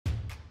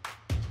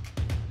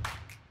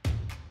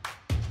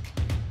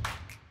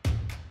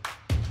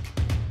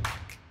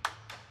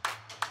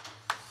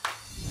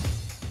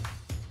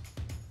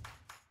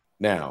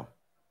Now,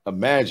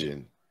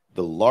 imagine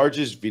the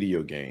largest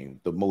video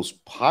game, the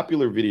most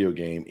popular video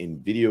game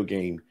in video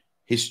game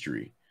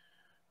history,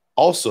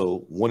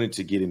 also wanted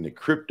to get into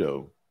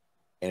crypto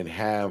and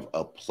have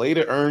a play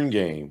to earn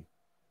game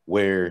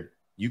where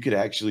you could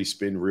actually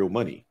spend real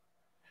money.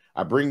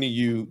 I bring to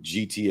you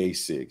GTA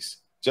 6.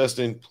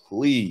 Justin,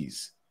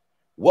 please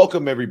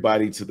welcome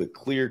everybody to the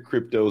Clear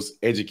Cryptos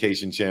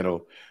education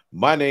channel.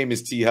 My name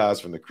is T.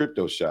 Haas from the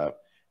Crypto Shop,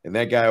 and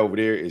that guy over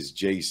there is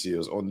Jay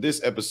Seals. On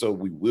this episode,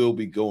 we will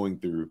be going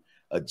through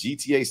a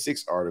GTA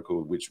 6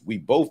 article, which we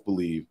both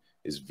believe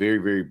is very,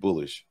 very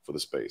bullish for the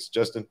space.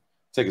 Justin,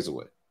 take us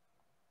away.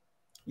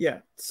 Yeah,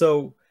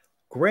 so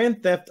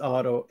Grand Theft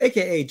Auto,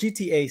 aka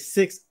GTA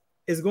 6,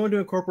 is going to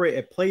incorporate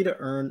a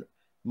play-to-earn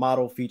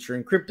model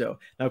featuring crypto.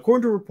 Now,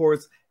 according to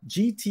reports,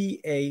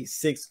 GTA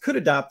 6 could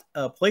adopt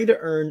a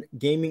play-to-earn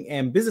gaming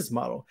and business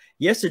model.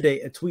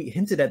 Yesterday, a tweet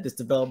hinted at this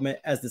development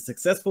as the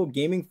successful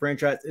gaming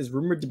franchise is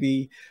rumored to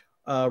be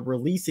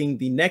releasing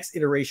the next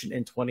iteration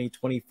in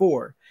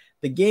 2024.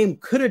 The game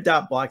could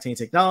adopt blockchain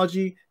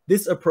technology.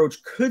 This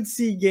approach could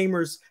see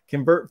gamers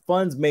convert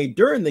funds made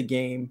during the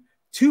game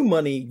to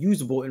money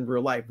usable in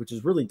real life, which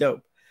is really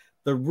dope.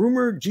 The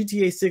rumored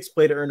GTA 6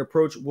 play-to-earn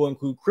approach will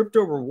include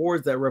crypto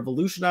rewards that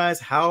revolutionize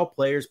how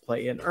players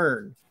play and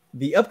earn.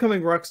 The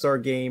upcoming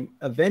Rockstar game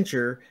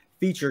Adventure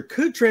feature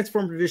could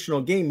transform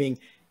traditional gaming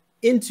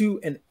into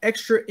an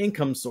extra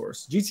income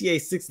source.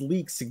 GTA 6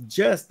 leaks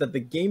suggest that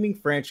the gaming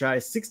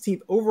franchise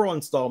 16th overall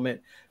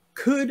installment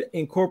could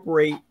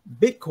incorporate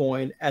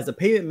Bitcoin as a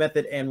payment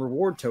method and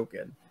reward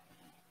token.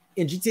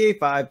 In GTA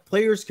 5,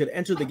 players could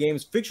enter the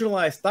game's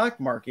fictionalized stock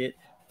market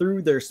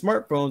through their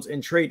smartphones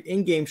and trade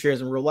in-game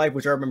shares in real life,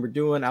 which I remember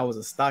doing. I was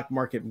a stock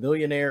market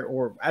millionaire,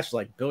 or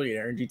actually like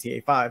billionaire in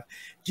GTA 5.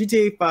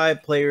 GTA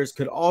 5 players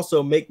could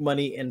also make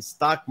money in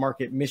stock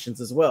market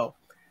missions as well.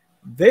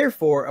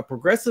 Therefore, a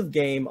progressive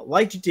game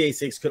like GTA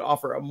 6 could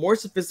offer a more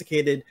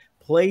sophisticated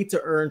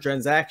play-to-earn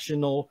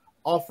transactional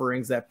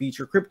offerings that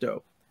feature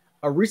crypto.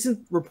 A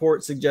recent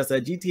report suggests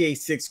that GTA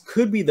 6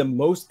 could be the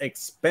most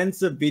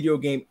expensive video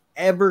game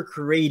ever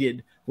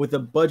created with a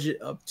budget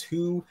of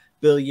 $2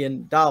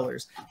 billion.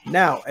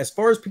 Now, as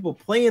far as people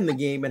playing the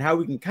game and how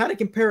we can kind of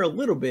compare a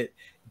little bit,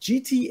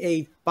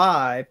 GTA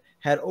 5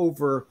 had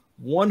over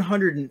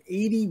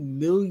 180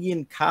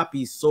 million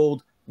copies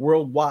sold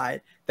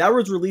worldwide. That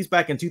was released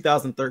back in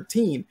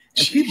 2013,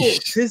 and people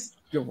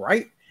you're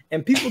right,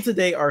 and people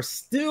today are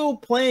still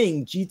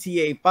playing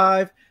GTA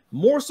 5,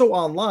 more so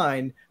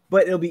online.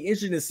 But it'll be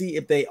interesting to see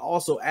if they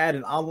also add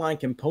an online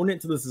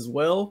component to this as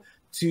well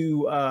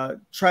to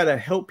try to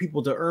help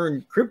people to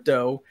earn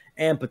crypto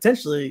and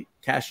potentially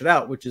cash it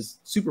out, which is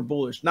super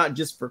bullish, not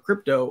just for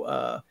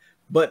crypto,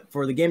 but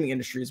for the gaming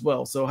industry as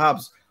well. So,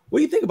 Hobbs, what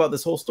do you think about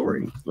this whole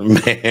story?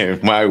 Man,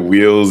 my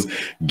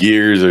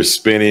gears are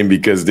spinning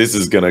because this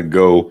is going to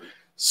go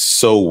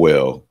so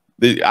well.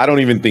 I don't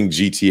even think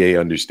GTA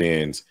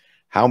understands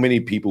how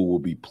many people will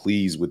be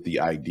pleased with the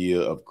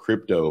idea of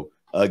crypto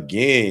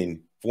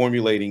again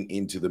formulating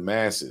into the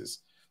masses,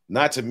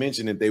 not to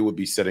mention that they would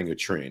be setting a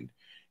trend.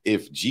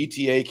 If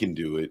GTA can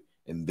do it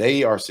and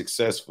they are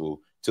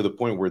successful to the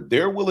point where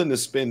they're willing to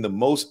spend the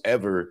most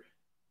ever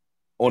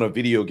on a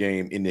video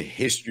game in the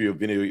history of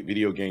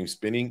video game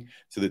spending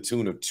to the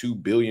tune of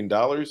 $2 billion,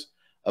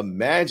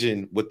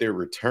 imagine what their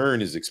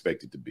return is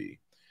expected to be.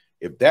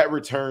 If that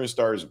return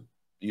starts,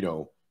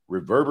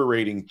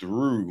 reverberating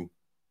through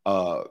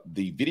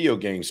the video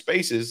game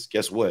spaces,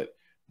 guess what?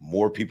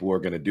 More people are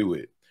going to do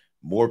it.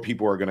 More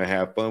people are going to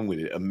have fun with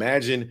it.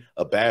 Imagine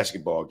a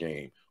basketball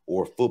game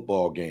or a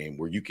football game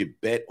where you could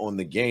bet on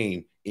the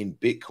game in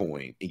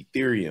Bitcoin,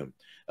 Ethereum.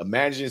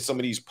 Imagine some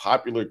of these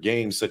popular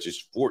games such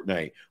as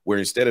Fortnite, where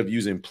instead of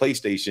using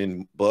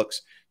PlayStation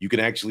bucks, you can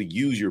actually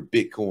use your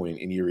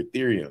Bitcoin and your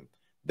Ethereum.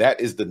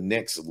 That is the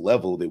next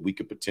level that we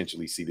could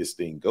potentially see this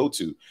thing go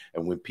to.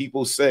 And when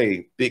people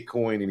say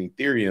Bitcoin and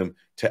Ethereum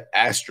to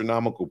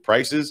astronomical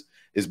prices,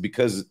 is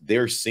because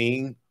they're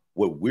seeing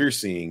what we're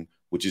seeing,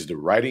 which is the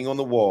writing on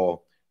the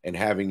wall and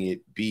having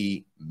it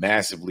be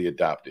massively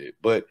adopted.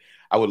 But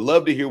I would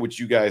love to hear what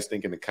you guys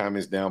think in the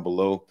comments down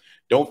below.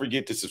 Don't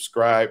forget to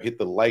subscribe, hit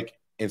the like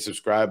and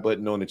subscribe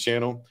button on the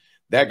channel.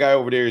 That guy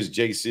over there is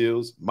Jay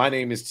Seals. My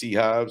name is T.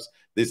 Hobbs.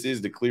 This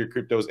is the Clear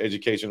Cryptos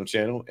educational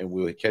channel, and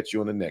we'll catch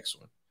you on the next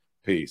one.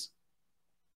 Peace.